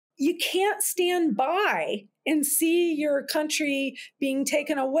you can't stand by and see your country being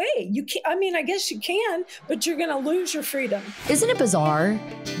taken away. You can't, I mean, I guess you can, but you're going to lose your freedom. Isn't it bizarre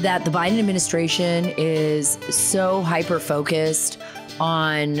that the Biden administration is so hyper-focused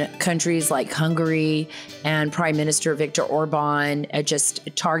on countries like Hungary and Prime Minister Viktor Orban,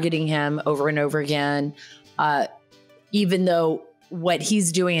 just targeting him over and over again, even though what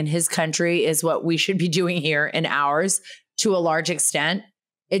he's doing in his country is what we should be doing here in ours to a large extent?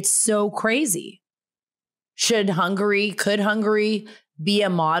 It's so crazy. Could Hungary be a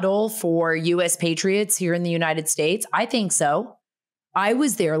model for U.S. patriots here in the United States? I think so. I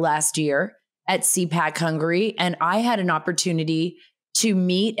was there last year at CPAC Hungary, and I had an opportunity to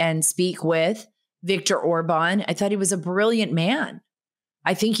meet and speak with Viktor Orban. I thought he was a brilliant man.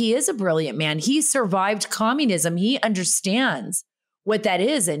 I think he is a brilliant man. He survived communism. He understands what that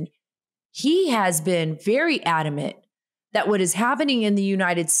is. And he has been very adamant that what is happening in the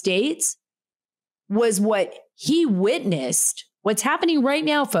United States was what he witnessed. What's happening right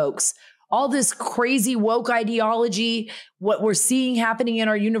now, folks, all this crazy woke ideology, what we're seeing happening in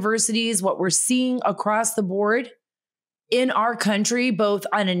our universities, what we're seeing across the board in our country, both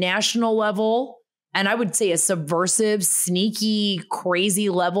on a national level, and I would say a subversive, sneaky, crazy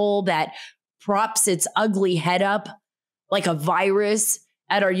level that props its ugly head up like a virus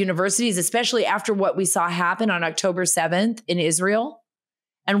at our universities, especially after what we saw happen on October 7th in Israel.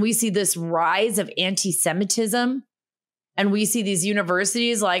 And we see this rise of anti-Semitism. And we see these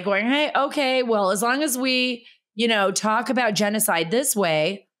universities like going, hey, okay, well, as long as we, talk about genocide this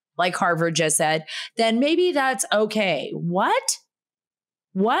way, like Harvard just said, then maybe that's okay. What?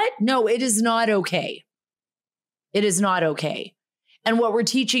 No, it is not okay. It is not okay. And what we're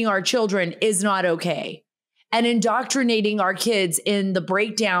teaching our children is not okay. And indoctrinating our kids in the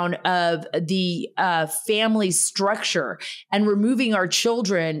breakdown of the family structure and removing our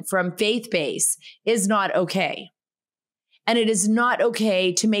children from faith base is not okay. And it is not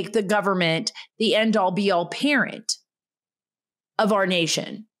okay to make the government the end-all be-all parent of our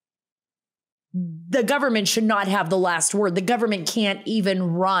nation. The government should not have the last word. The government can't even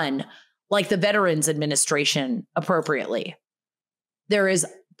run like the Veterans Administration appropriately. There is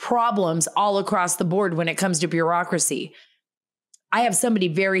problems all across the board when it comes to bureaucracy. I have somebody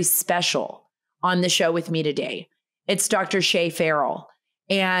very special on the show with me today. It's Dr. Shea Farrell,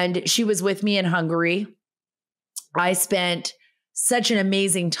 and she was with me in Hungary. I spent such an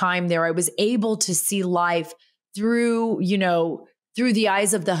amazing time there. I was able to see life through the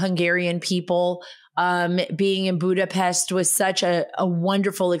eyes of the Hungarian people. Being in Budapest was such a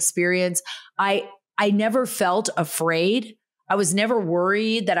wonderful experience. I never felt afraid. I was never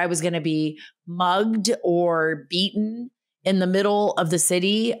worried that I was going to be mugged or beaten in the middle of the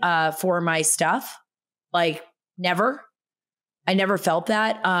city for my stuff. Like, never. I never felt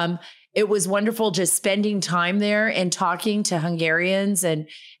that. It was wonderful just spending time there and talking to Hungarians and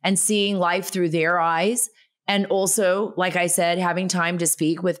seeing life through their eyes. And also, like I said, having time to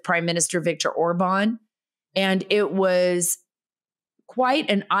speak with Prime Minister Viktor Orban. And it was quite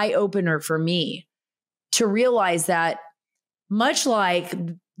an eye-opener for me to realize that much like,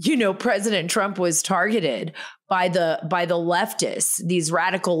 President Trump was targeted by the leftists, these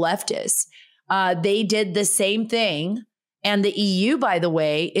radical leftists, they did the same thing. And the EU, by the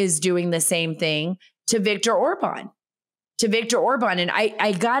way, is doing the same thing to Viktor Orban. And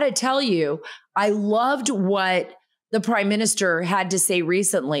I got to tell you, I loved what the prime minister had to say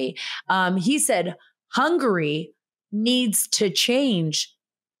recently. He said, Hungary needs to change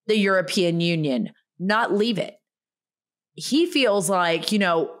the European Union, not leave it. He feels like,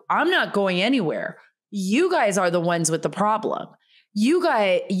 I'm not going anywhere. You guys are the ones with the problem.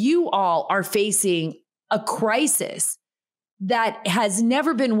 You all are facing a crisis that has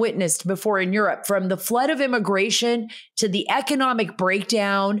never been witnessed before in Europe, from the flood of immigration to the economic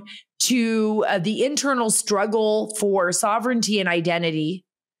breakdown to the internal struggle for sovereignty and identity.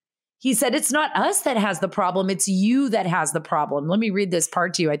 He said, it's not us that has the problem. It's you that has the problem. Let me read this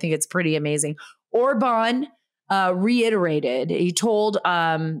part to you. I think it's pretty amazing. Orban reiterated, he told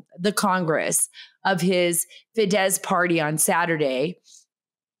the Congress of his Fidesz party on Saturday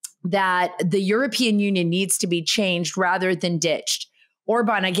that the European Union needs to be changed rather than ditched.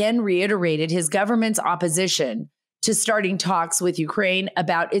 Orban again reiterated his government's opposition to starting talks with Ukraine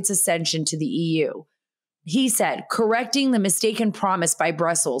about its ascension to the EU. He said, correcting the mistaken promise by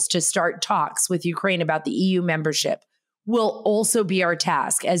Brussels to start talks with Ukraine about the EU membership will also be our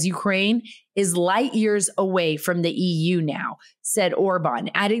task, as Ukraine is light years away from the EU now, said Orban,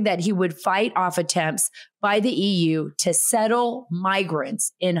 adding that he would fight off attempts by the EU to settle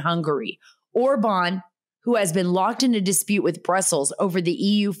migrants in Hungary. Orban who has been locked in a dispute with Brussels over the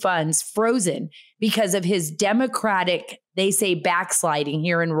EU funds frozen because of his democratic, they say, backsliding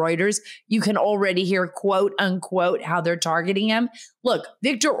here in Reuters. You can already hear, quote unquote, how they're targeting him. Look,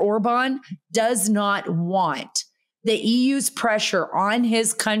 Viktor Orban does not want the EU's pressure on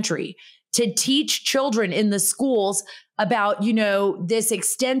his country to teach children in the schools about, this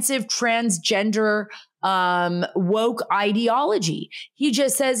extensive transgender woke ideology. He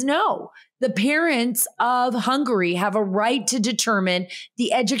just says no. The parents of Hungary have a right to determine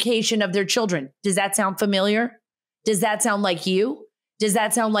the education of their children. Does that sound familiar? Does that sound like you? Does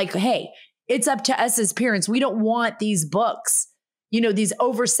that sound like, hey, it's up to us as parents. We don't want these books, these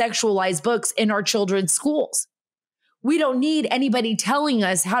over-sexualized books in our children's schools. We don't need anybody telling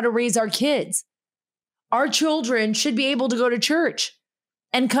us how to raise our kids. Our children should be able to go to church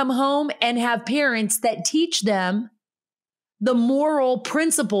and come home and have parents that teach them the moral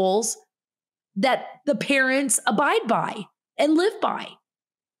principles that the parents abide by and live by.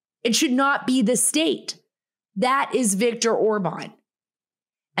 It should not be the state. That is Viktor Orban.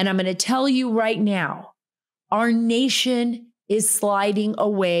 And I'm going to tell you right now, our nation is sliding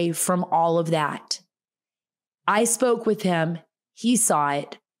away from all of that. I spoke with him. He saw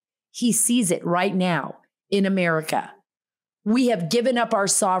it. He sees it right now in America. We have given up our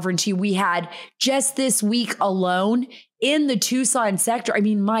sovereignty. We had just this week alone in the Tucson sector.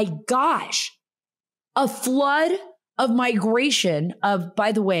 My gosh, a flood of migration of,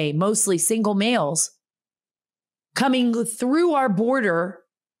 by the way, mostly single males coming through our border,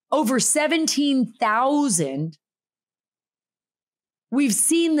 over 17,000. We've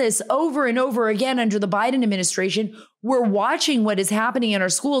seen this over and over again under the Biden administration. We're watching what is happening in our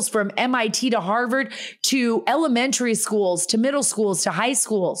schools, from MIT to Harvard to elementary schools to middle schools to high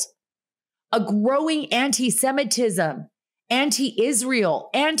schools. A growing anti-Semitism, anti-Israel,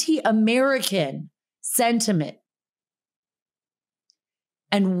 anti-American sentiment.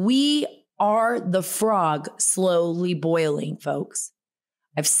 And we are the frog slowly boiling, folks.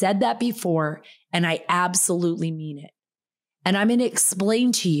 I've said that before, and I absolutely mean it. And I'm going to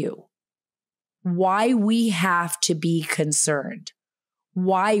explain to you why we have to be concerned,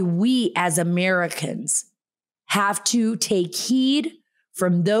 why we as Americans have to take heed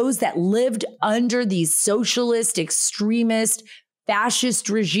from those that lived under these socialist, extremist, fascist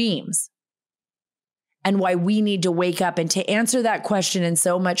regimes, and why we need to wake up. And to answer that question and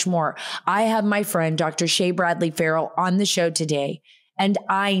so much more, I have my friend, Dr. Shea Bradley-Farrell, on the show today, and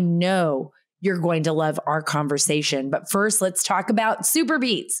I know you're going to love our conversation. But first, let's talk about Super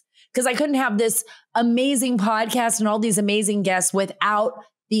Beets, because I couldn't have this amazing podcast and all these amazing guests without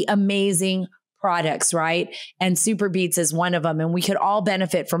the amazing products, right? And Super Beets is one of them. And we could all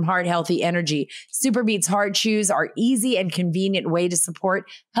benefit from heart healthy energy. Super Beets heart chews are easy and convenient way to support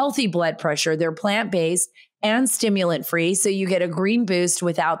healthy blood pressure. They're plant-based and stimulant-free, so you get a green boost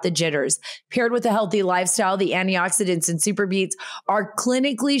without the jitters. Paired with a healthy lifestyle, the antioxidants in Super Beets are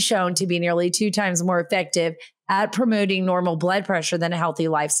clinically shown to be nearly 2 times more effective at promoting normal blood pressure than a healthy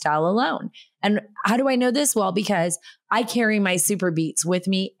lifestyle alone. And how do I know this? Well, because I carry my Super Beets with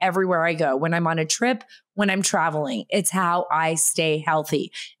me everywhere I go. When I'm on a trip, when I'm traveling, it's how I stay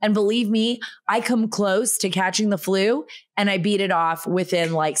healthy. And believe me, I come close to catching the flu and I beat it off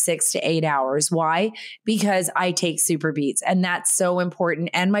within like 6 to 8 hours. Why? Because I take Super Beets, and that's so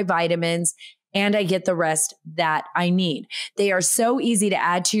important, and my vitamins, and I get the rest that I need. They are so easy to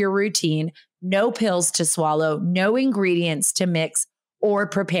add to your routine. No pills to swallow, no ingredients to mix or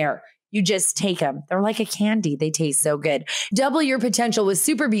prepare. You just take them. They're like a candy. They taste so good. Double your potential with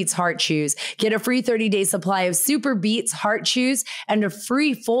Super Beets Heart Chews. Get a free 30-day supply of Super Beets Heart Chews and a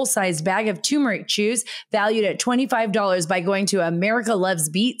free full-size bag of turmeric chews valued at $25 by going to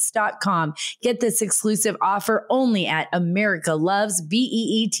americalovesbeets.com. Get this exclusive offer only at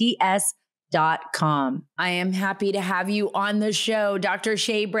americalovesbeets.com. I am happy to have you on the show, Dr.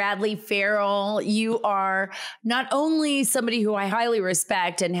 Shea Bradley-Farrell. You are not only somebody who I highly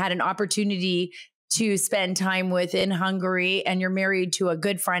respect and had an opportunity to spend time with in Hungary, and you're married to a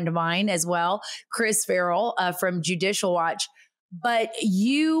good friend of mine as well, Chris Farrell from Judicial Watch, but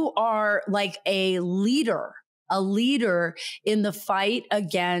you are like a leader in the fight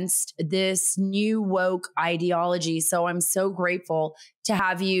against this new woke ideology. So I'm so grateful to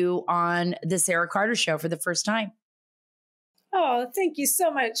have you on the Sara Carter Show for the first time. Oh, thank you so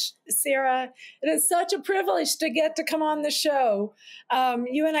much, Sara. It is such a privilege to get to come on the show.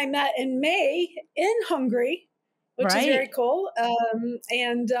 You and I met in May in Hungary. which is very Right. cool.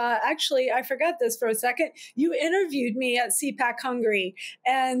 Actually, I forgot this for a second. You interviewed me at CPAC Hungary.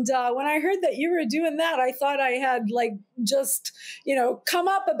 And when I heard that you were doing that, I thought I had like just, come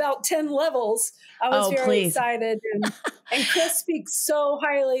up about 10 levels. I was Oh, very please. excited. And Chris speaks so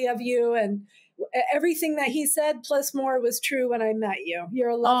highly of you. And everything that he said, plus more, was true when I met you. You're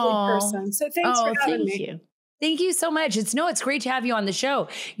a lovely Oh, person. So thanks for oh, having thank me. you. Thank you so much. It's great to have you on the show.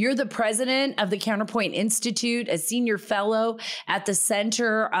 You're the president of the Counterpoint Institute, a senior fellow at the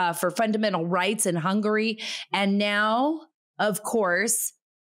Center for Fundamental Rights in Hungary. And now, of course,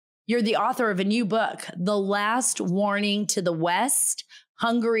 you're the author of a new book, The Last Warning to the West,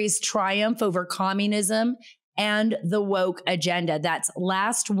 Hungary's Triumph Over Communism and the Woke Agenda. That's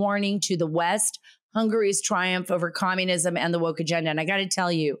Last Warning to the West, Hungary's Triumph Over Communism and the Woke Agenda. And I got to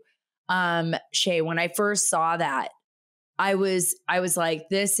tell you, Shea, when I first saw that, I was like,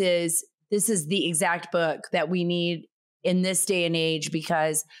 this is the exact book that we need in this day and age,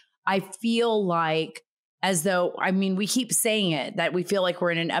 because I feel like, as though, I mean, we keep saying it, that we feel like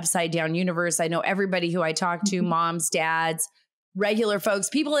we're in an upside down universe. I know everybody who I talk to, moms, dads, regular folks,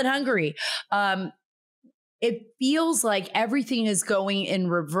 people in Hungary, it feels like everything is going in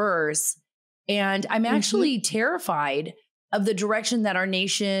reverse. And I'm actually terrified of the direction that our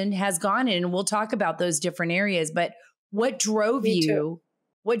nation has gone in. And we'll talk about those different areas. But what drove Me too. you?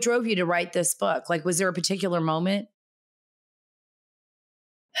 What drove you to write this book? Like, was there a particular moment?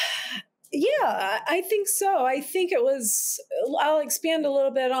 Yeah, I think so. I think it was, I'll expand a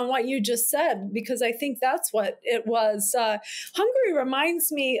little bit on what you just said, because I think that's what it was. Hungary reminds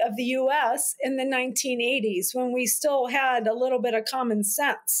me of the US in the 1980s, when we still had a little bit of common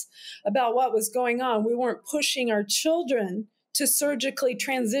sense about what was going on. We weren't pushing our children to surgically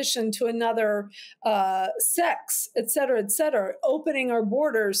transition to another sex, et cetera, opening our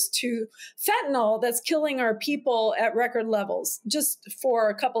borders to fentanyl that's killing our people at record levels, just for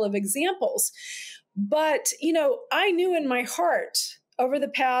a couple of examples. But, I knew in my heart over the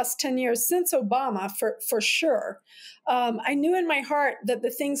past 10 years, since Obama, for sure, I knew in my heart that the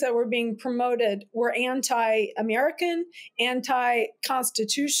things that were being promoted were anti-American,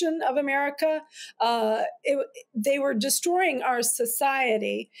 anti-Constitution of America. They were destroying our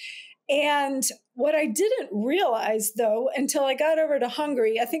society. And what I didn't realize, though, until I got over to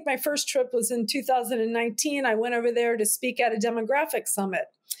Hungary, I think my first trip was in 2019. I went over there to speak at a demographic summit.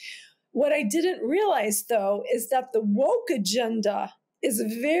 What I didn't realize, though, is that the woke agenda is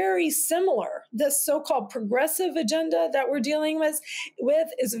very similar. This so-called progressive agenda that we're dealing with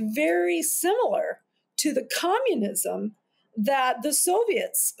is very similar to the communism that the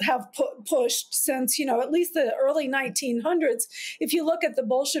Soviets have pushed since, at least the early 1900s. If you look at the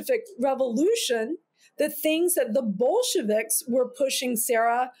Bolshevik Revolution, the things that the Bolsheviks were pushing,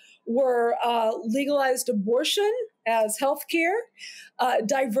 Sarah, were legalized abortion as healthcare,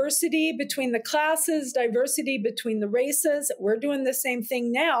 diversity between the classes, diversity between the races. We're doing the same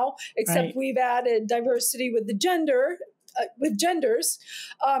thing now, except we've added diversity with the genders,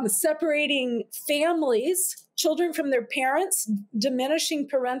 separating families, children from their parents, diminishing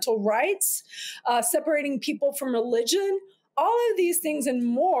parental rights, separating people from religion. All of these things and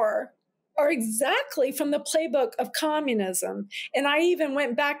more are exactly from the playbook of communism. And I even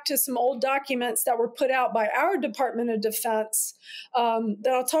went back to some old documents that were put out by our Department of Defense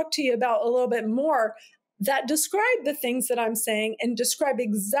that I'll talk to you about a little bit more, that describe the things that I'm saying and describe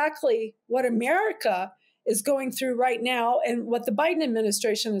exactly what America is going through right now and what the Biden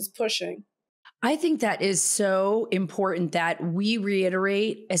administration is pushing. I think that is so important that we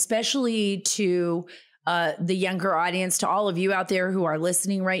reiterate, especially to the younger audience, to all of you out there who are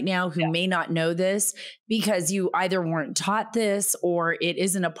listening right now, who may not know this, because you either weren't taught this or it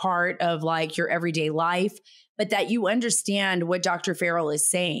isn't a part of like your everyday life, but that you understand what Dr. Farrell is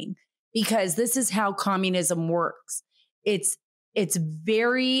saying, because this is how communism works. It's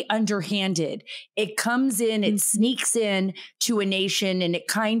very underhanded. It comes in, it sneaks in to a nation, and it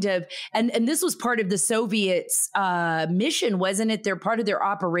kind of, and this was part of the Soviets' mission, wasn't it? They're part of their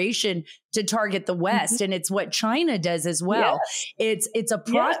operation to target the West. And it's what China does as well. Yes. It's a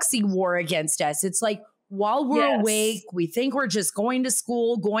proxy war against us. It's like, while we're awake, we think we're just going to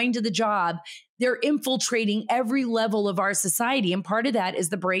school, going to the job. They're infiltrating every level of our society. And part of that is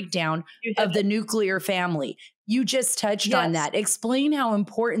the breakdown of the nuclear family. You just touched on that. Explain how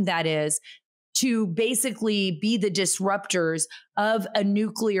important that is to basically be the disruptors of a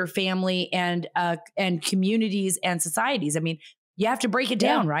nuclear family and communities and societies. I mean, you have to break it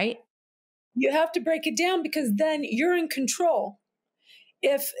down, right? You have to break it down, because then you're in control.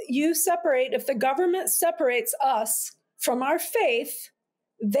 If the government separates us from our faith,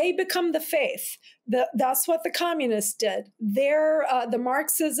 they become the faith. That's what the communists did. The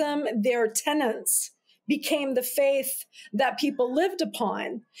Marxism, their tenets became the faith that people lived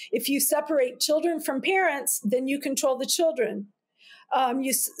upon. If you separate children from parents, then you control the children.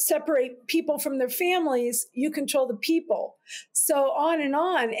 You separate people from their families, you control the people. So on.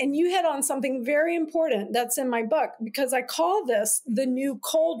 And you hit on something very important that's in my book, because I call this the new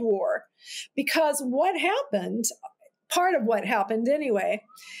Cold War. Because what happened, part of what happened anyway,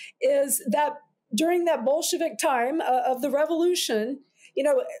 is that during that Bolshevik time of the revolution,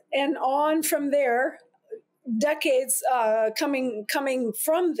 and on from there, decades coming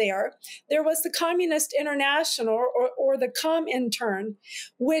from there was the Communist International or the Comintern,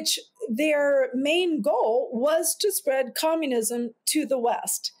 which their main goal was to spread communism to the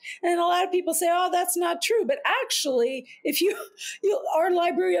West. And a lot of people say, oh, that's not true. But actually, if our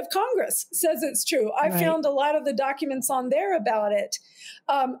Library of Congress says it's true. I found a lot of the documents on there about it.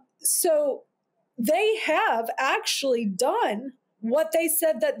 So they have actually done what they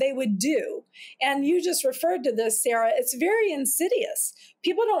said that they would do. And you just referred to this, Sarah. It's very insidious.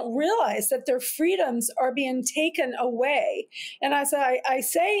 People don't realize that their freedoms are being taken away. And as I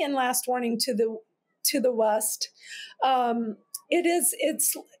say in Last Warning to the West,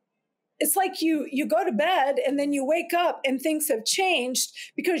 it's like you go to bed and then you wake up and things have changed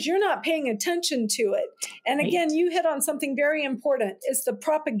because you're not paying attention to it. And again, you hit on something very important. It's the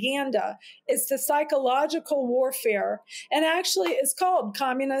propaganda. It's the psychological warfare. And actually, it's called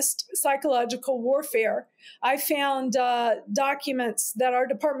communist psychological warfare. I found documents that our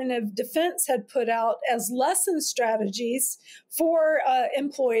Department of Defense had put out as lesson strategies for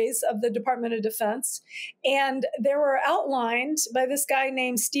employees of the Department of Defense. And they were outlined by this guy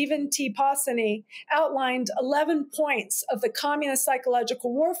named Stephen T. Possany, outlined 11 points of the communist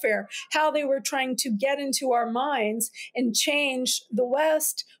psychological warfare, how they were trying to get into our minds and change the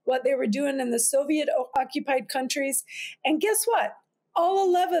West, what they were doing in the Soviet-occupied countries. And guess what?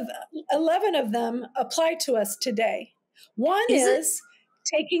 All 11 of them apply to us today. One is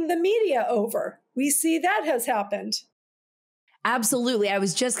taking the media over. We see that has happened. Absolutely. I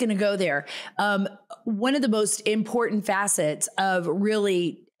was just going to go there. One of the most important facets of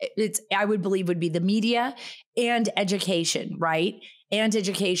I would believe would be the media and education, right? And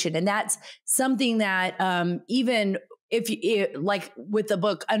education. And that's something that even if like with the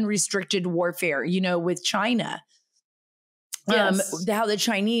book, Unrestricted Warfare, with China, yes. How the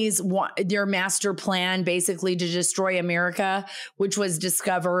Chinese want their master plan basically to destroy America, which was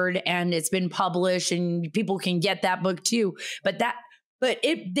discovered and it's been published and people can get that book too.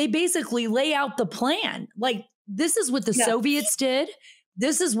 They basically lay out the plan. Like this is what the Soviets did.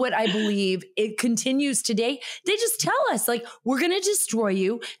 This is what I believe it continues today. They just tell us like, we're going to destroy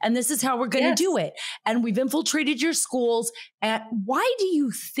you and this is how we're going to do it. And we've infiltrated your schools. And why do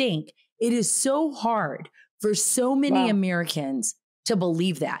you think it is so hard for so many Americans to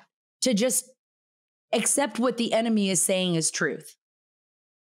believe that, to just accept what the enemy is saying is truth?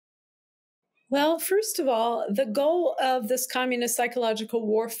 Well, first of all, the goal of this communist psychological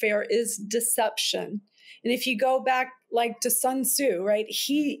warfare is deception. And if you go back like to Sun Tzu, right,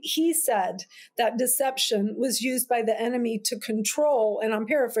 he said that deception was used by the enemy to control, and I'm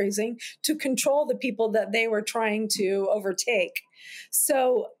paraphrasing, to control the people that they were trying to overtake.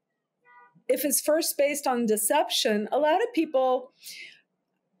 So if it's first based on deception, a lot of people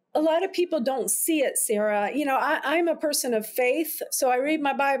don't see it, Sarah. I'm a person of faith, so I read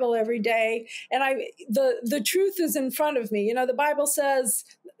my Bible every day, and the truth is in front of me. The Bible says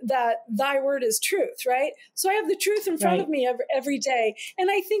that thy word is truth, right? So I have the truth in front of me every day.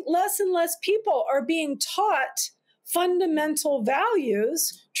 And I think less and less people are being taught fundamental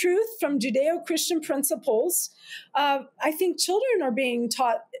values, truth from Judeo-Christian principles. I think children are being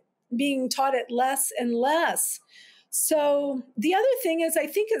taught it less and less. So the other thing is I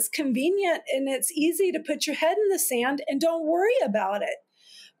think it's convenient and it's easy to put your head in the sand and don't worry about it.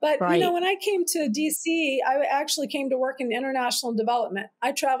 But, when I came to DC, I actually came to work in international development.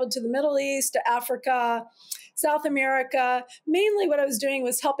 I traveled to the Middle East, to Africa, South America. Mainly what I was doing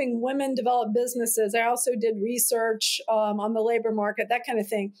was helping women develop businesses. I also did research on the labor market, that kind of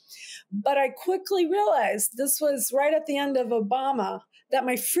thing. But I quickly realized this was right at the end of Obama, that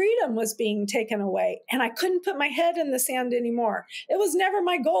my freedom was being taken away and I couldn't put my head in the sand anymore. It was never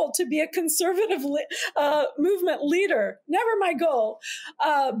my goal to be a conservative movement leader, never my goal.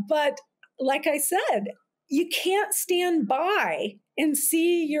 But like I said, you can't stand by and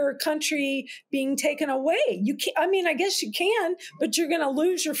see your country being taken away. I guess you can, but you're going to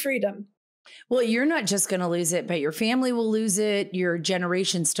lose your freedom. Well, you're not just going to lose it, but your family will lose it. Your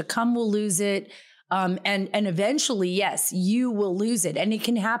generations to come will lose it. And eventually, yes, you will lose it. And it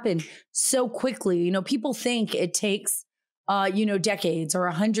can happen so quickly. You know, people think it takes, decades or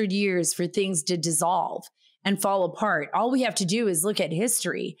 100 years for things to dissolve and fall apart. All we have to do is look at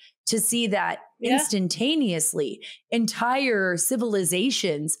history to see that instantaneously entire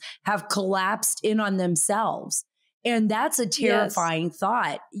civilizations have collapsed in on themselves. And that's a terrifying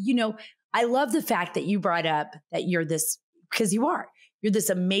thought. You know, I love the fact that you brought up that you're this, because you're this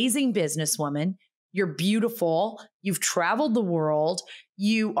amazing businesswoman. You're beautiful. You've traveled the world.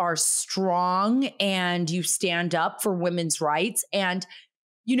 You are strong and you stand up for women's rights. And,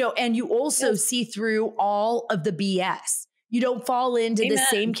 and you also see through all of the BS. You don't fall into the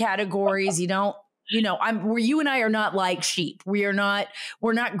same categories. You don't, you and I are not like sheep. We're not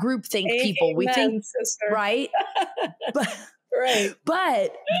groupthink people. We think, sister. Right? Right.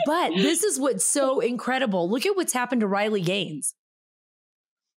 But this is what's so incredible. Look at what's happened to Riley Gaines.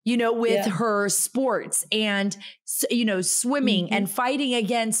 With her sports and, swimming and fighting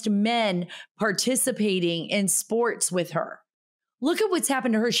against men participating in sports with her. Look at what's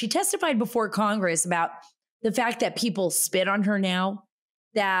happened to her. She testified before Congress about the fact that people spit on her now,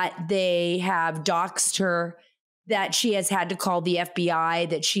 that they have doxed her, that she has had to call the FBI,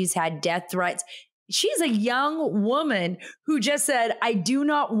 that she's had death threats. She's a young woman who just said, I do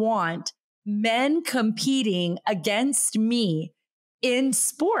not want men competing against me in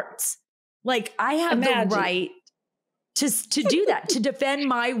sports. Like, I have the right to do that, to defend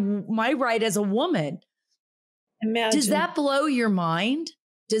my right as a woman. Does that blow your mind?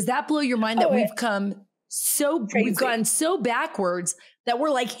 Does that blow your mind that we've come we've gone so backwards that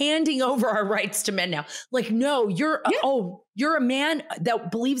we're like handing over our rights to men now? Like, no, you're a man that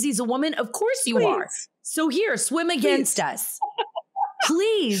believes he's a woman. Of course you are. So here, swim against us.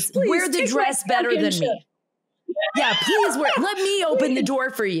 Please wear the dress better than me. Yeah, please let me open the door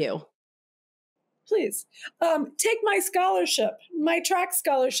for you. Please take my scholarship, my track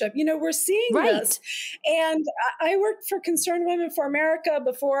scholarship. We're seeing this. And I worked for Concerned Women for America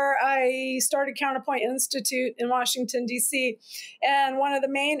before I started Counterpoint Institute in Washington, D.C. And one of the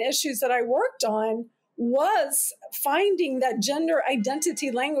main issues that I worked on was finding that gender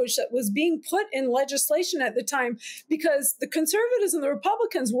identity language that was being put in legislation at the time, because the conservatives and the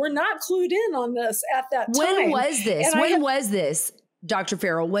Republicans were not clued in on this at that time. When was this? When was this, Dr.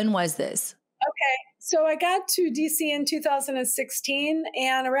 Farrell? When was this? Okay. So I got to DC in 2016,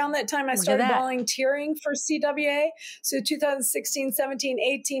 and around that time I started volunteering for CWA. So 2016, 17,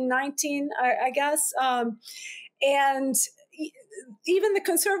 18, 19, I guess. And even the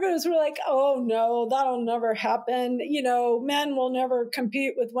conservatives were like, oh no, that'll never happen. Men will never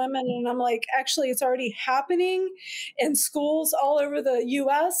compete with women. And I'm like, actually, it's already happening in schools all over the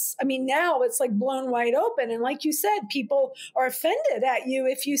US. I mean, now it's like blown wide open. And like you said, people are offended at you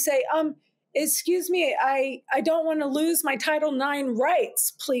if you say, excuse me, I don't want to lose my Title IX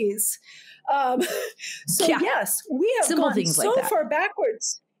rights, please. Yes, we have gone so far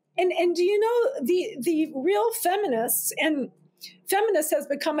backwards. And do you know the real feminists, and feminist has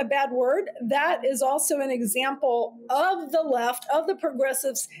become a bad word, that is also an example of the left, of the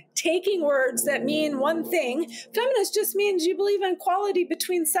progressives taking words that mean one thing. Feminist just means you believe in equality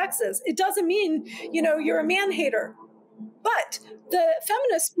between sexes. It doesn't mean, you're a man hater. But the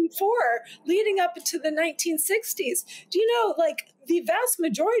feminists before, leading up to the 1960s, do you know, like, the vast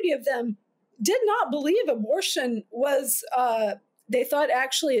majority of them did not believe abortion was, they thought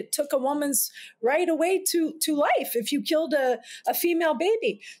actually it took a woman's right away to life if you killed a female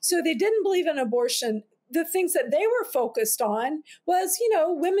baby. So they didn't believe in abortion. The things that they were focused on was,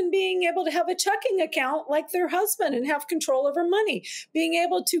 women being able to have a checking account like their husband and have control over money, being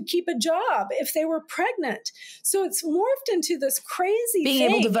able to keep a job if they were pregnant. So it's morphed into this crazy being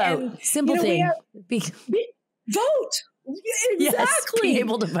thing. Able to vote. And, Simple thing. Vote. Exactly. Yes, being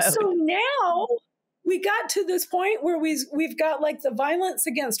able to vote. So now we got to this point where we've got like the Violence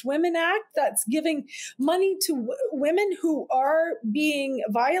Against Women Act that's giving money to women who are being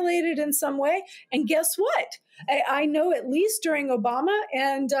violated in some way. And guess what? I know at least during Obama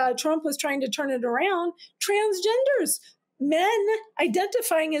and Trump was trying to turn it around, transgenders, men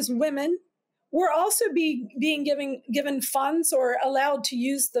identifying as women, were also being given funds or allowed to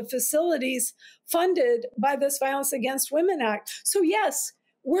use the facilities funded by this Violence Against Women Act. So yes,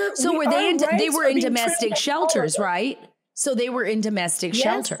 they were in domestic shelters, right? So they were in domestic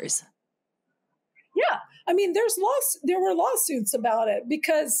shelters. Yeah. I mean, there were lawsuits about it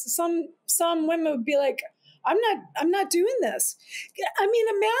because some women would be like, I'm not doing this. I mean,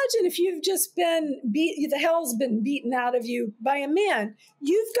 imagine if you've just been the hell's been beaten out of you by a man.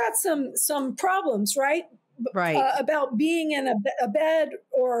 You've got some problems, right? Right. about being in a bed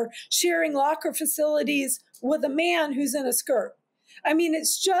or sharing locker facilities with a man who's in a skirt. I mean,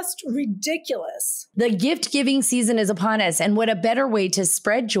 it's just ridiculous. The gift giving season is upon us. And what a better way to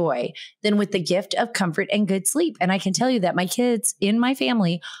spread joy than with the gift of comfort and good sleep. And I can tell you that my kids in my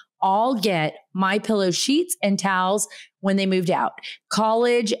family all get MyPillow sheets and towels when they moved out.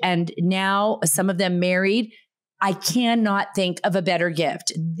 College, and now some of them married. I cannot think of a better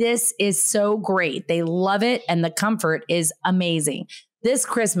gift. This is so great. They love it, and the comfort is amazing. This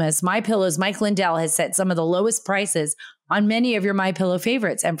Christmas, MyPillow's Mike Lindell has set some of the lowest prices on many of your MyPillow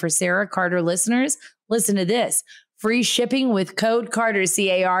favorites. And for Sarah Carter listeners, listen to this. Free shipping with code Carter,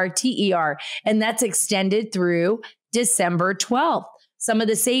 CARTER, and that's extended through December 12th. Some of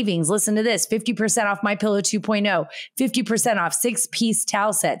the savings, listen to this, 50% off MyPillow 2.0, 50% off 6-piece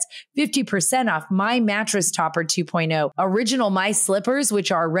towel sets, 50% off My Mattress Topper 2.0. Original My Slippers,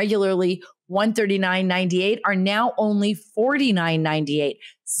 which are regularly $139.98, are now only $49.98.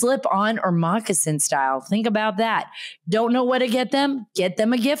 Slip-on or moccasin style. Think about that. Don't know what to get them? Get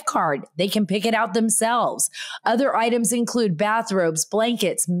them a gift card. They can pick it out themselves. Other items include bathrobes,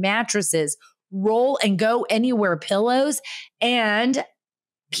 blankets, mattresses, roll and go anywhere pillows, and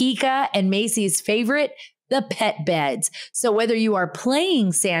Pika and Macy's favorite, the pet beds. So whether you are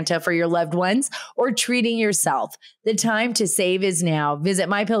playing Santa for your loved ones or treating yourself, the time to save is now. Visit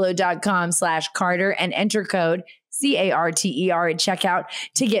mypillow.com/Carter and enter code CARTER at checkout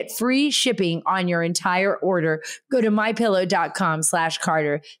to get free shipping on your entire order. Go to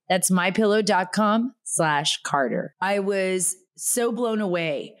mypillow.com/Carter. That's mypillow.com/Carter. I was so blown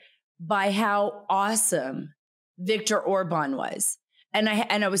away by how awesome Viktor Orban was. And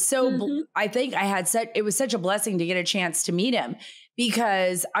I was so, I think it was such a blessing to get a chance to meet him,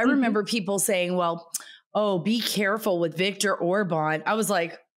 because I remember people saying, well, oh, be careful with Viktor Orban. I was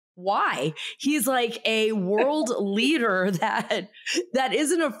like, why? He's like a world leader that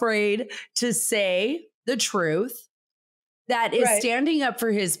isn't afraid to say the truth, that is standing up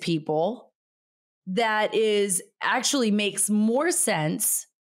for his people, that is actually makes more sense.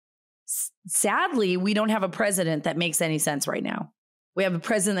 Sadly, we don't have a president that makes any sense right now. We have a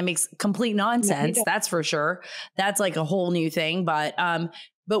president that makes complete nonsense. That's for sure. That's like a whole new thing. But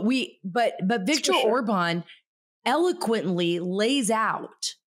Viktor Orban eloquently lays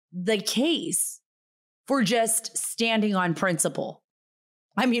out the case for just standing on principle.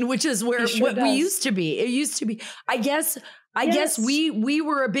 I mean, which is where we used to be. It used to be, I guess we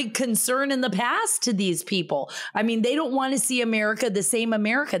were a big concern in the past to these people. I mean, they don't want to see America the same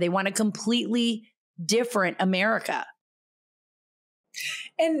America. They want a completely different America.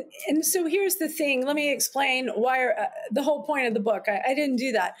 And so here's the thing. Let me explain why the whole point of the book. I didn't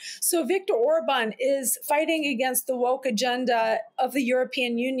do that. So Viktor Orban is fighting against the woke agenda of the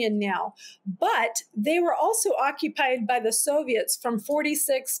European Union now. But they were also occupied by the Soviets from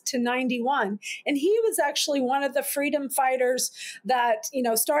 46 to 91. And he was actually one of the freedom fighters that,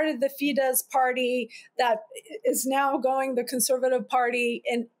 started the Fidesz party that is now going the Conservative Party,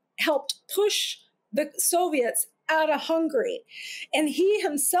 and helped push the Soviets out of Hungary. And he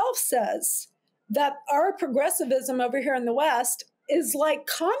himself says that our progressivism over here in the West is like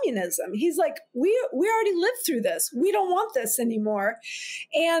communism. He's like, we already lived through this. We don't want this anymore.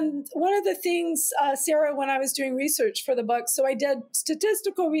 And one of the things, Sarah, when I was doing research for the book, so I did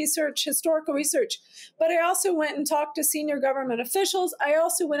statistical research, historical research, but I also went and talked to senior government officials. I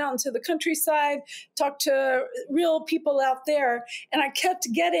also went out into the countryside, talked to real people out there, and I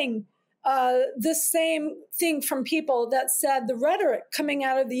kept getting this same thing from people that said the rhetoric coming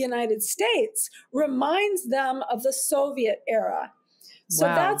out of the United States reminds them of the Soviet era. So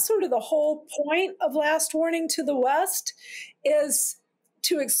that's sort of the whole point of Last Warning to the West, is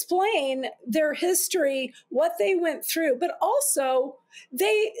to explain their history, what they went through, but also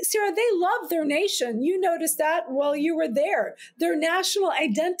Sarah, they love their nation. You noticed that while you were there. Their national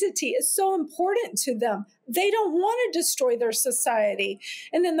identity is so important to them. They don't want to destroy their society.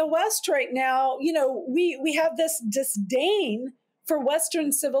 And in the West right now, we have this disdain for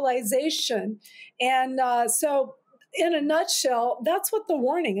Western civilization. And so in a nutshell, that's what the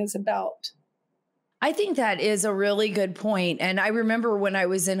warning is about. I think that is a really good point. And I remember when I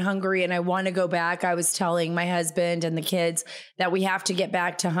was in Hungary and I want to go back, I was telling my husband and the kids that we have to get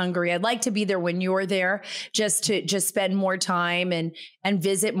back to Hungary. I'd like to be there when you're there, just to spend more time and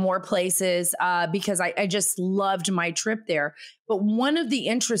visit more places, because I just loved my trip there. But one of the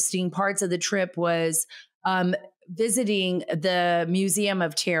interesting parts of the trip was visiting the Museum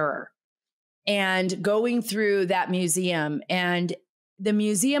of Terror and going through that museum. And the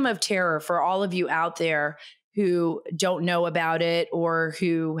Museum of Terror, for all of you out there, who don't know about it or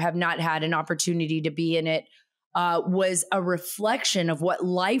who have not had an opportunity to be in it, was a reflection of what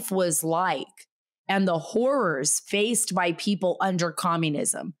life was like and the horrors faced by people under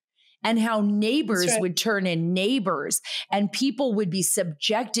communism, and how neighbors would turn in neighbors and people would be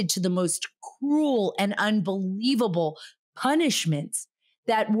subjected to the most cruel and unbelievable punishments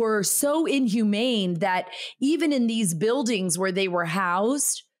that were so inhumane that even in these buildings where they were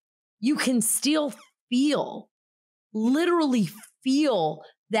housed, you can still literally feel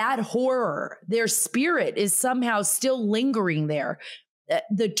that horror. Their spirit is somehow still lingering there.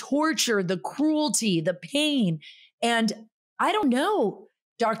 The torture, the cruelty, the pain. And I don't know,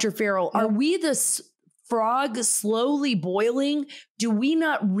 Dr. Farrell, are we the frog slowly boiling? Do we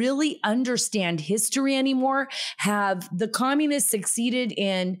not really understand history anymore? Have the communists succeeded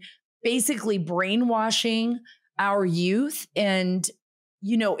in basically brainwashing our youth and,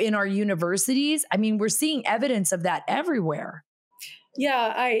 you know, in our universities? I mean, we're seeing evidence of that everywhere.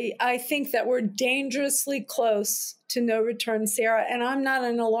 Yeah, I think that we're dangerously close to no return, Sarah, and I'm not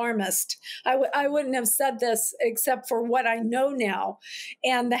an alarmist. I wouldn't have said this except for what I know now.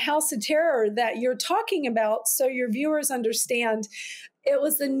 And the House of Terror that you're talking about, so your viewers understand, it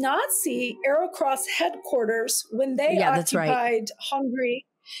was the Nazi Aerocross headquarters when they occupied Hungary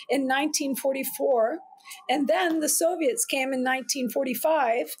in 1944. And then the Soviets came in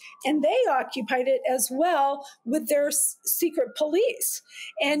 1945, and they occupied it as well with their secret police.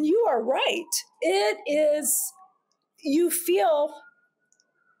 And you are right. It is, you feel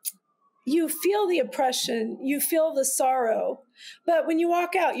the oppression, you feel the sorrow. But when you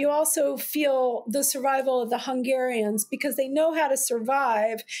walk out, you also feel the survival of the Hungarians because they know how to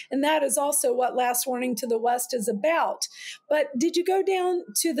survive. And that is also what Last Warning to the West is about. But did you go down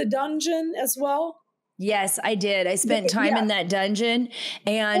to the dungeon as well? Yes, I did. I spent time in that dungeon,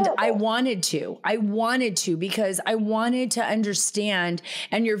 and I wanted to because I wanted to understand.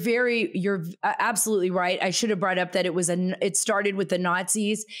 And you're absolutely right. I should have brought up that it started with the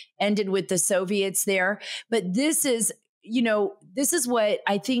Nazis, ended with the Soviets there. But this is, you know, this is what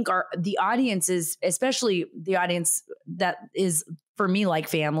I think the audience is, especially the audience that is for me like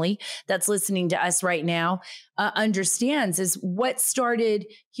family that's listening to us right now, understands is what started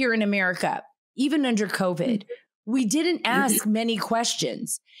here in America. Even under COVID, we didn't ask many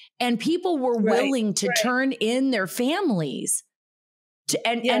questions, and people were willing to turn in their families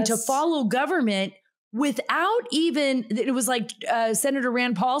and to follow government without even, it was like Senator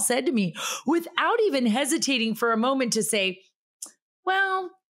Rand Paul said to me, without even hesitating for a moment to say, well,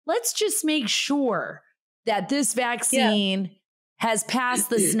 let's just make sure that this vaccine has passed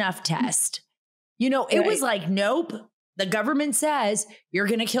the snuff test. You know, it was like, nope. The government says you're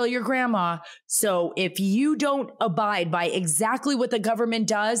going to kill your grandma. So if you don't abide by exactly what the government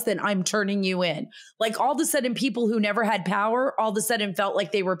does, then I'm turning you in. Like all of a sudden, people who never had power, all of a sudden felt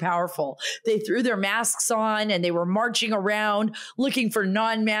like they were powerful. They threw their masks on and they were marching around looking for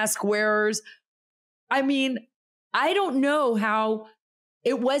non-mask wearers. I mean, I don't know how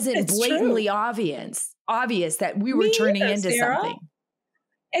it wasn't blatantly obvious that we were turning into something.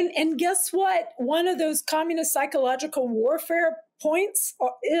 And guess what? One of those communist psychological warfare points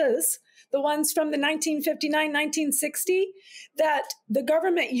is the ones from the 1959, 1960, that the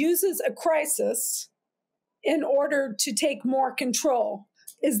government uses a crisis in order to take more control.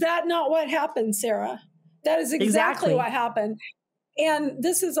 Is that not what happened, Sarah? That is exactly what happened. And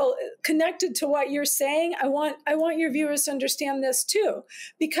this is connected to what you're saying. I want your viewers to understand this too,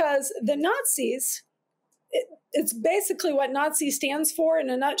 because the Nazis, it's basically what Nazi stands for in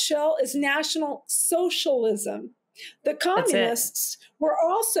a nutshell is National Socialism. The communists were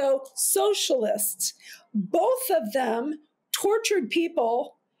also socialists. Both of them tortured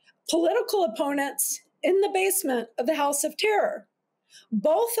people, political opponents, in the basement of the House of Terror.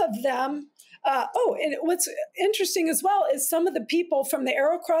 Both of them, and what's interesting as well is some of the people from the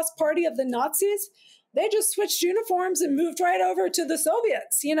Aerocross party of the Nazis, they just switched uniforms and moved right over to the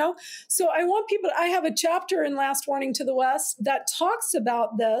Soviets, you know? So I want people I have a chapter in Last Warning to the West that talks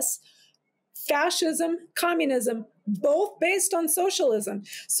about this, fascism, communism, both based on socialism.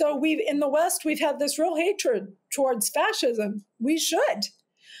 So in the West, we've had this real hatred towards fascism. We should.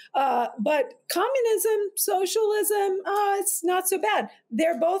 But communism, socialism, it's not so bad.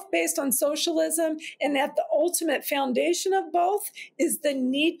 They're both based on socialism. And at the ultimate foundation of both is the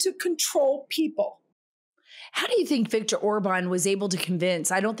need to control people. How do you think Viktor Orban was able to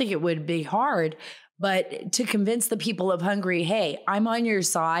convince, I don't think it would be hard, but to convince the people of Hungary, hey, I'm on your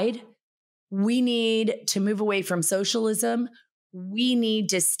side. We need to move away from socialism. We need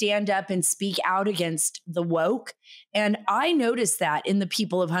to stand up and speak out against the woke. And I noticed that in the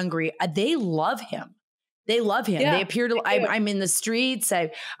people of Hungary, they love him. They love him. Yeah, They appear to, I'm in the streets.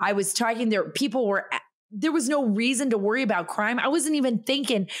 I was talking there. People were, there was no reason to worry about crime. I wasn't even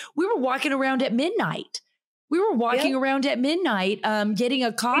thinking. We were walking around at midnight. Getting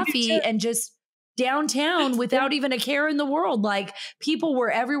a coffee and just downtown without even a care in the world. Like, people were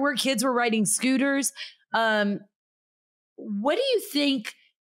everywhere. Kids were riding scooters. What do you think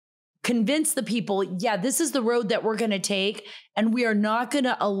convinced the people, yeah, this is the road that we're going to take, and we are not going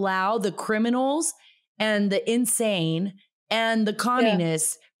to allow the criminals and the insane and the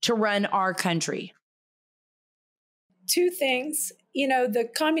communists to run our country? Two things. The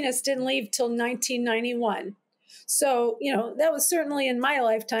communists didn't leave till 1991. So, that was certainly in my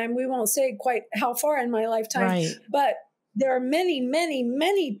lifetime. We won't say quite how far in my lifetime, right, but there are many, many,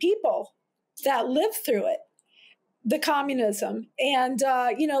 many people that lived through it, the communism. And,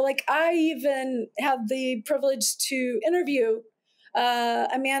 I even had the privilege to interview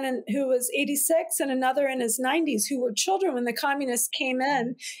a man who was 86 and another in his 90s who were children when the communists came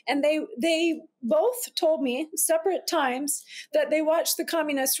in. And they both told me separate times that they watched the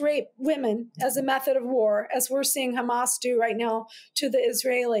communists rape women as a method of war, as we're seeing Hamas do right now to the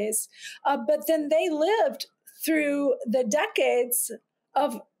Israelis. But then they lived through the decades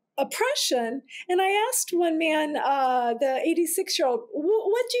of oppression. And I asked one man, the 86-year-old,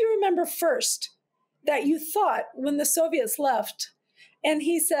 what do you remember first that you thought when the Soviets left? And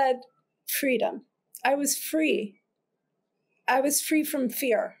he said, freedom. I was free. I was free from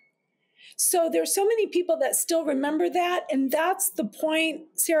fear. So there's so many people that still remember that. And that's the point,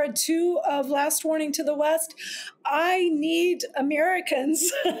 Sarah, too, of Last Warning to the West. I need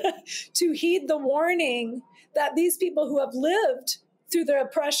Americans to heed the warning that these people who have lived through the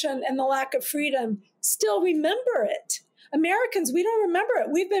oppression and the lack of freedom still remember it. Americans, we don't remember it.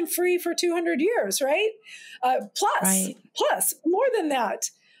 We've been free for 200 years, right? Plus, more than that.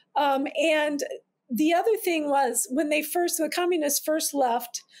 And the other thing was when the communists first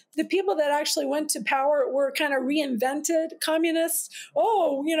left, the people that actually went to power were kind of reinvented communists.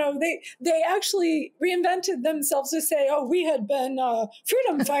 They actually reinvented themselves to say, we had been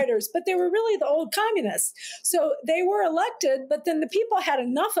freedom fighters, but they were really the old communists. So they were elected, but then the people had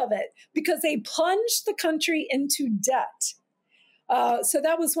enough of it because they plunged the country into debt. So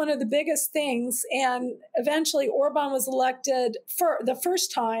that was one of the biggest things. And eventually Orban was elected for the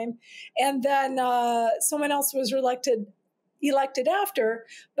first time. And then someone else was elected after.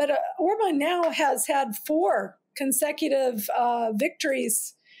 But Orban now has had 4 consecutive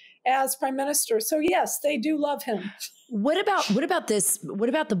victories as prime minister. So yes, they do love him. What about this? What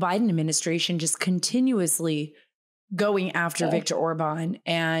about the Biden administration just continuously going after Viktor Orban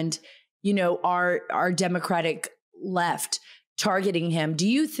and, our Democratic left targeting him? Do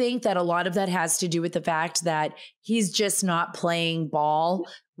you think that a lot of that has to do with the fact that he's just not playing ball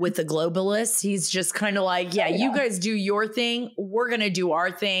with the globalists? He's just kind of like, you guys do your thing. We're going to do our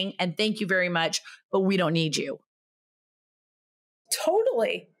thing. And thank you very much, but we don't need you.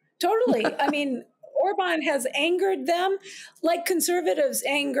 Totally. I mean, Orban has angered them like conservatives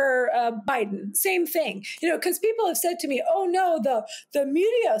anger Biden. Same thing, because people have said to me, oh no, the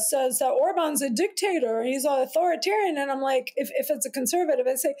media says that Orban's a dictator, he's an authoritarian. And I'm like, if it's a conservative,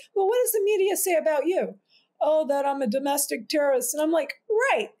 I say, well, what does the media say about you? Oh, that I'm a domestic terrorist. And I'm like,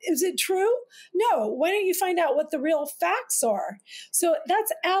 right. Is it true? No. Why don't you find out what the real facts are? So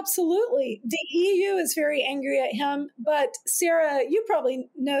that's absolutely, the EU is very angry at him. But Sarah, you probably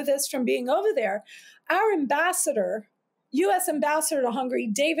know this from being over there. Our ambassador, U.S. ambassador to Hungary,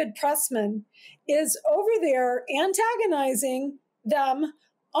 David Pressman, is over there antagonizing them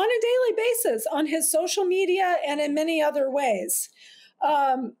on a daily basis on his social media and in many other ways.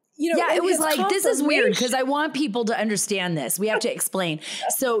 It was like, this is weird because I want people to understand this. We have to explain.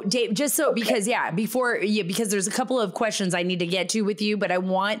 So Dave, because there's a couple of questions I need to get to with you, but I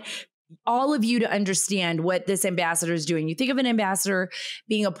want all of you to understand what this ambassador is doing. You think of an ambassador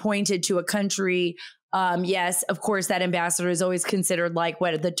being appointed to a country. Yes, of course, that ambassador is always considered like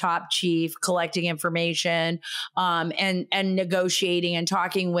the top chief, collecting information, and negotiating and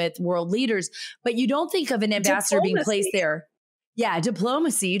talking with world leaders. But you don't think of an ambassador being placed there. Yeah,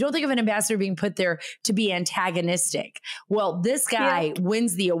 diplomacy. You don't think of an ambassador being put there to be antagonistic. Well, this guy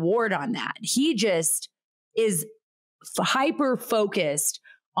wins the award on that. He just is hyper focused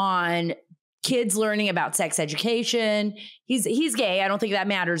on kids learning about sex education. He's gay. I don't think that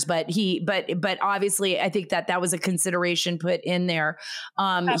matters, but obviously I think that was a consideration put in there.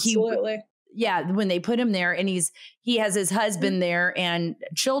 Absolutely. When they put him there, and he has his husband there and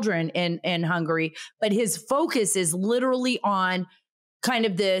children in Hungary, but his focus is literally on kind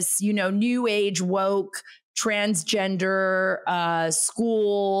of this, new age woke transgender,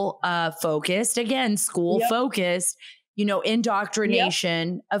 school focused, again, school focused,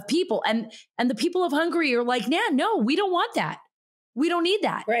 indoctrination of people. And the people of Hungary are like, nah, no, we don't want that. We don't need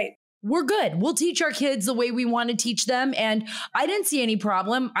that. Right. We're good. We'll teach our kids the way we want to teach them. And I didn't see any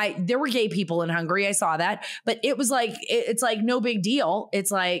problem. There were gay people in Hungary. I saw that, but it was like, it's like no big deal. It's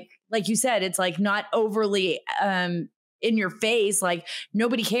like you said, it's like not overly in your face. Like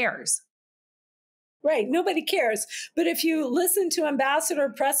nobody cares. Right. Nobody cares. But if you listen to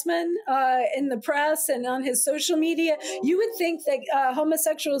Ambassador Pressman in the press and on his social media, you would think that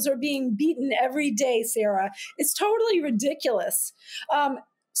homosexuals are being beaten every day, Sarah. It's totally ridiculous.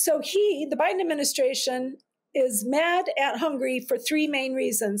 So the Biden administration is mad at Hungary for three main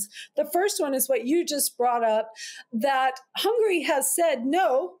reasons. The first one is what you just brought up, that Hungary has said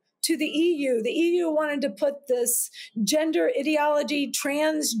no to the EU. The EU wanted to put this gender ideology,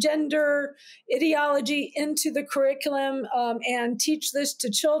 transgender ideology into the curriculum and teach this to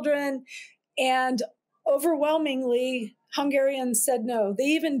children. And overwhelmingly, Hungarians said no. They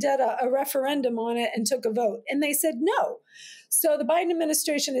even did a referendum on it and took a vote. And they said no. So the Biden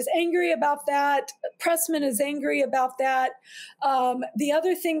administration is angry about that. Pressman is angry about that. The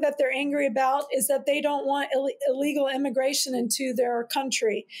other thing that they're angry about is that they don't want illegal immigration into their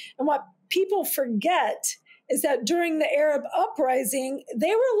country. And what people forget is that during the Arab uprising, they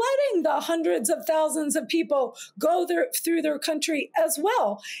were letting the hundreds of thousands of people go through their country as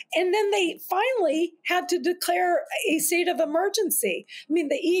well. And then they finally had to declare a state of emergency. I mean,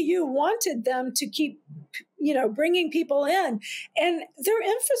 the EU wanted them to keep bringing people in, and their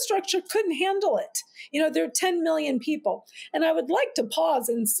infrastructure couldn't handle it. There are 10 million people. And I would like to pause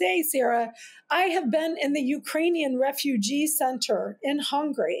and say, Sarah, I have been in the Ukrainian refugee center in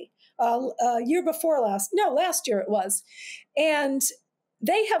Hungary last year it was. And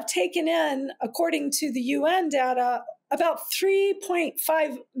they have taken in, according to the UN data, about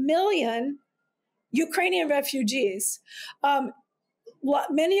 3.5 million Ukrainian refugees.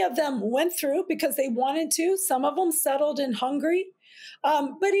 Many of them went through because they wanted to. Some of them settled in Hungary.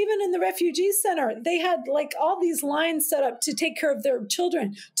 But even in the refugee center, they had like all these lines set up to take care of their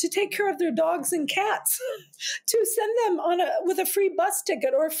children, to take care of their dogs and cats, to send them with a free bus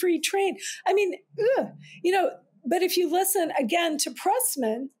ticket or a free train. I mean, but if you listen again to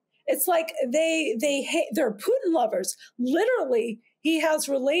Pressman, it's like they're Putin lovers. Literally, he has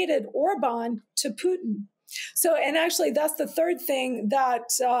related Orban to Putin. So, and actually, that's the third thing that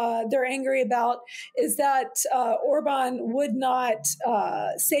they're angry about, is that Orban would not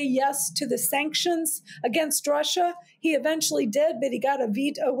say yes to the sanctions against Russia. He eventually did, but he got a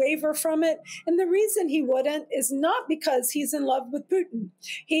veto waiver from it. And the reason he wouldn't is not because he's in love with Putin.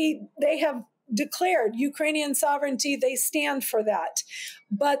 They have declared Ukrainian sovereignty. They stand for that.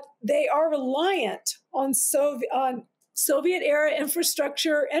 But they are reliant on Soviet-era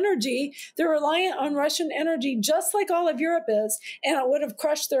infrastructure energy. They're reliant on Russian energy, just like all of Europe is, and it would have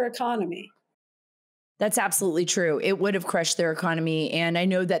crushed their economy. That's absolutely true. It would have crushed their economy. And I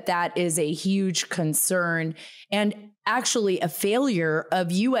know that is a huge concern and actually a failure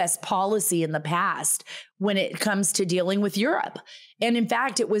of U.S. policy in the past when it comes to dealing with Europe. And in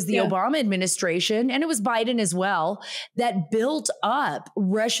fact, it was the Obama administration, and it was Biden as well, that built up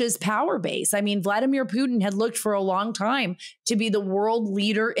Russia's power base. I mean, Vladimir Putin had looked for a long time to be the world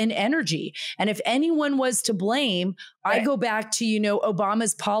leader in energy. And if anyone was to blame, I go back to,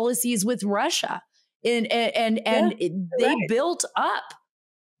 Obama's policies with Russia. And they built up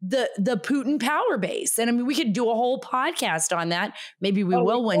the Putin power base. And I mean, we could do a whole podcast on that. Maybe we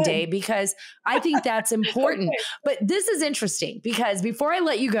will one day, because I think that's important. Okay. But this is interesting because before I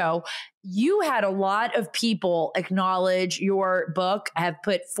let you go, you had a lot of people acknowledge your book, have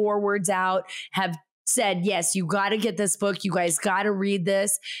put forwards out, have said, yes, you got to get this book. You guys got to read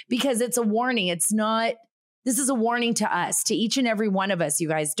this, because it's a warning. This is a warning to us, to each and every one of us, you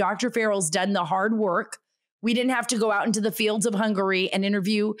guys. Dr. Farrell's done the hard work. We didn't have to go out into the fields of Hungary and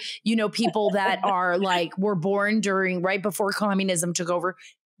interview, people that were born right before communism took over.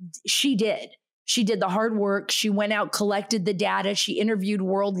 She did. She did the hard work. She went out, collected the data. She interviewed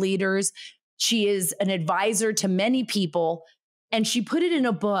world leaders. She is an advisor to many people. And she put it in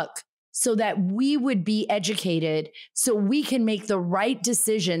a book so that we would be educated, so we can make the right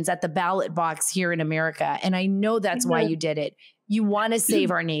decisions at the ballot box here in America. And I know that's why you did it. You want to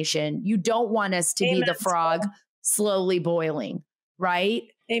save our nation. You don't want us to be the frog slowly boiling, right?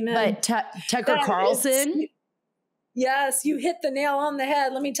 Amen. But Tucker Carlson. Yes, you hit the nail on the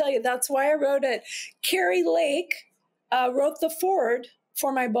head. Let me tell you, that's why I wrote it. Carrie Lake wrote the foreword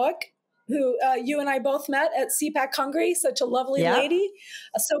for my book, who you and I both met at CPAC Hungary, such a lovely lady,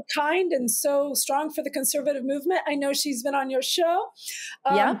 so kind and so strong for the conservative movement. I know she's been on your show.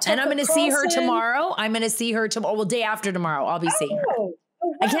 And I'm going to see her tomorrow. I'm going to see her tomorrow. Well, day after tomorrow, I'll be seeing her. Oh,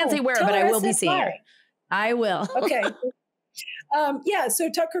 wow. I can't say where, but I will be seeing her. I will. Okay. So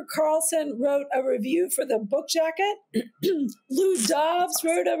Tucker Carlson wrote a review for the book jacket. Lou Dobbs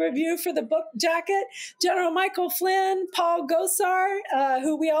wrote a review for the book jacket. General Michael Flynn, Paul Gosar,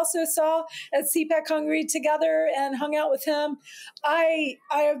 who we also saw at CPAC Hungary together and hung out with him. I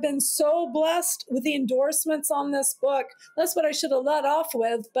have been so blessed with the endorsements on this book. That's what I should have led off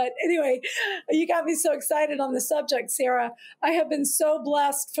with. But anyway, you got me so excited on the subject, Sarah. I have been so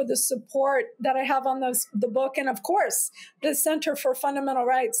blessed for the support that I have on the book. And of course, the Center for Fundamental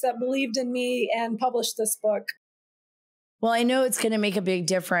Rights that believed in me and published this book. Well, I know it's going to make a big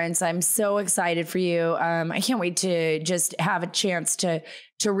difference. I'm so excited for you. I can't wait to just have a chance to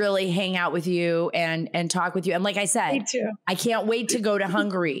really hang out with you and talk with you. And like I said, me too. I can't wait to go to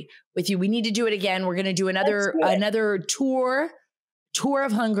Hungary with you. We need to do it again. We're going to do another tour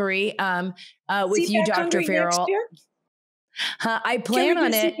of Hungary with you, Dr. Farrell. I plan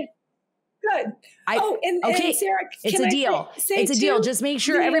on it. Good. And Sarah, it's a deal. It's a deal. Just make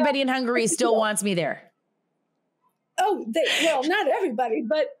sure everybody in Hungary still wants me there. Well, not everybody,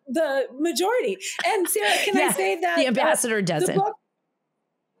 but the majority. And Sarah, can I say that the ambassador doesn't?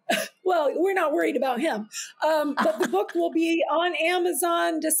 Well, we're not worried about him. But the book will be on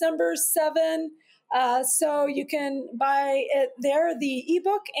Amazon December 7. So you can buy it there, the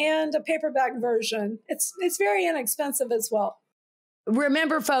ebook and a paperback version. It's very inexpensive as well.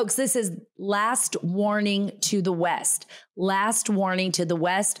 Remember, folks, this is last warning to the West. Last warning to the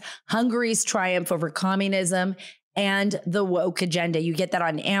West. Hungary's triumph over communism and the woke agenda. You get that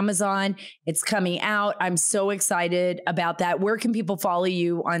on Amazon. It's coming out. I'm so excited about that. Where can people follow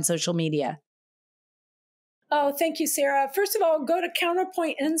you on social media? Oh, thank you, Sarah. First of all, go to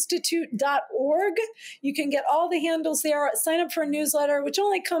counterpointinstitute.org. You can get all the handles there. Sign up for a newsletter, which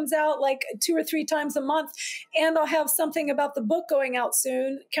only comes out like 2 or 3 times a month. And I'll have something about the book going out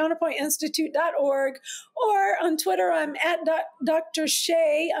soon, counterpointinstitute.org. Or on Twitter, I'm at Dr.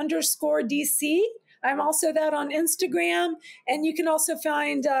 Shea_DC. I'm also that on Instagram. And you can also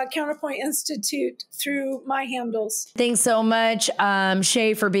find Counterpoint Institute through my handles. Thanks so much,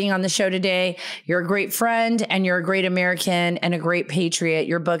 Shea, for being on the show today. You're a great friend and you're a great American and a great patriot.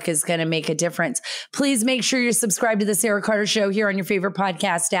 Your book is going to make a difference. Please make sure you're subscribed to the Sarah Carter Show here on your favorite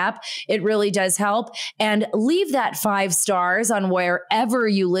podcast app. It really does help. And leave that 5 stars on wherever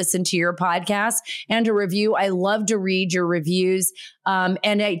you listen to your podcast and a review. I love to read your reviews. And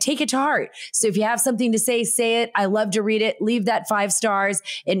I take it to heart. So if you have something to say it. I love to read it. Leave that 5 stars.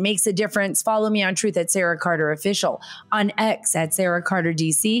 It makes a difference. Follow me on Truth at Sarah Carter Official, on X at Sarah Carter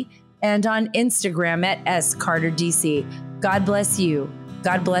DC, and on Instagram at SCarterDC. God bless you.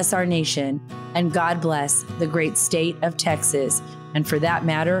 God bless our nation. And God bless the great state of Texas. And for that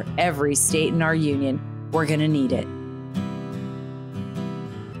matter, every state in our union. We're going to need it.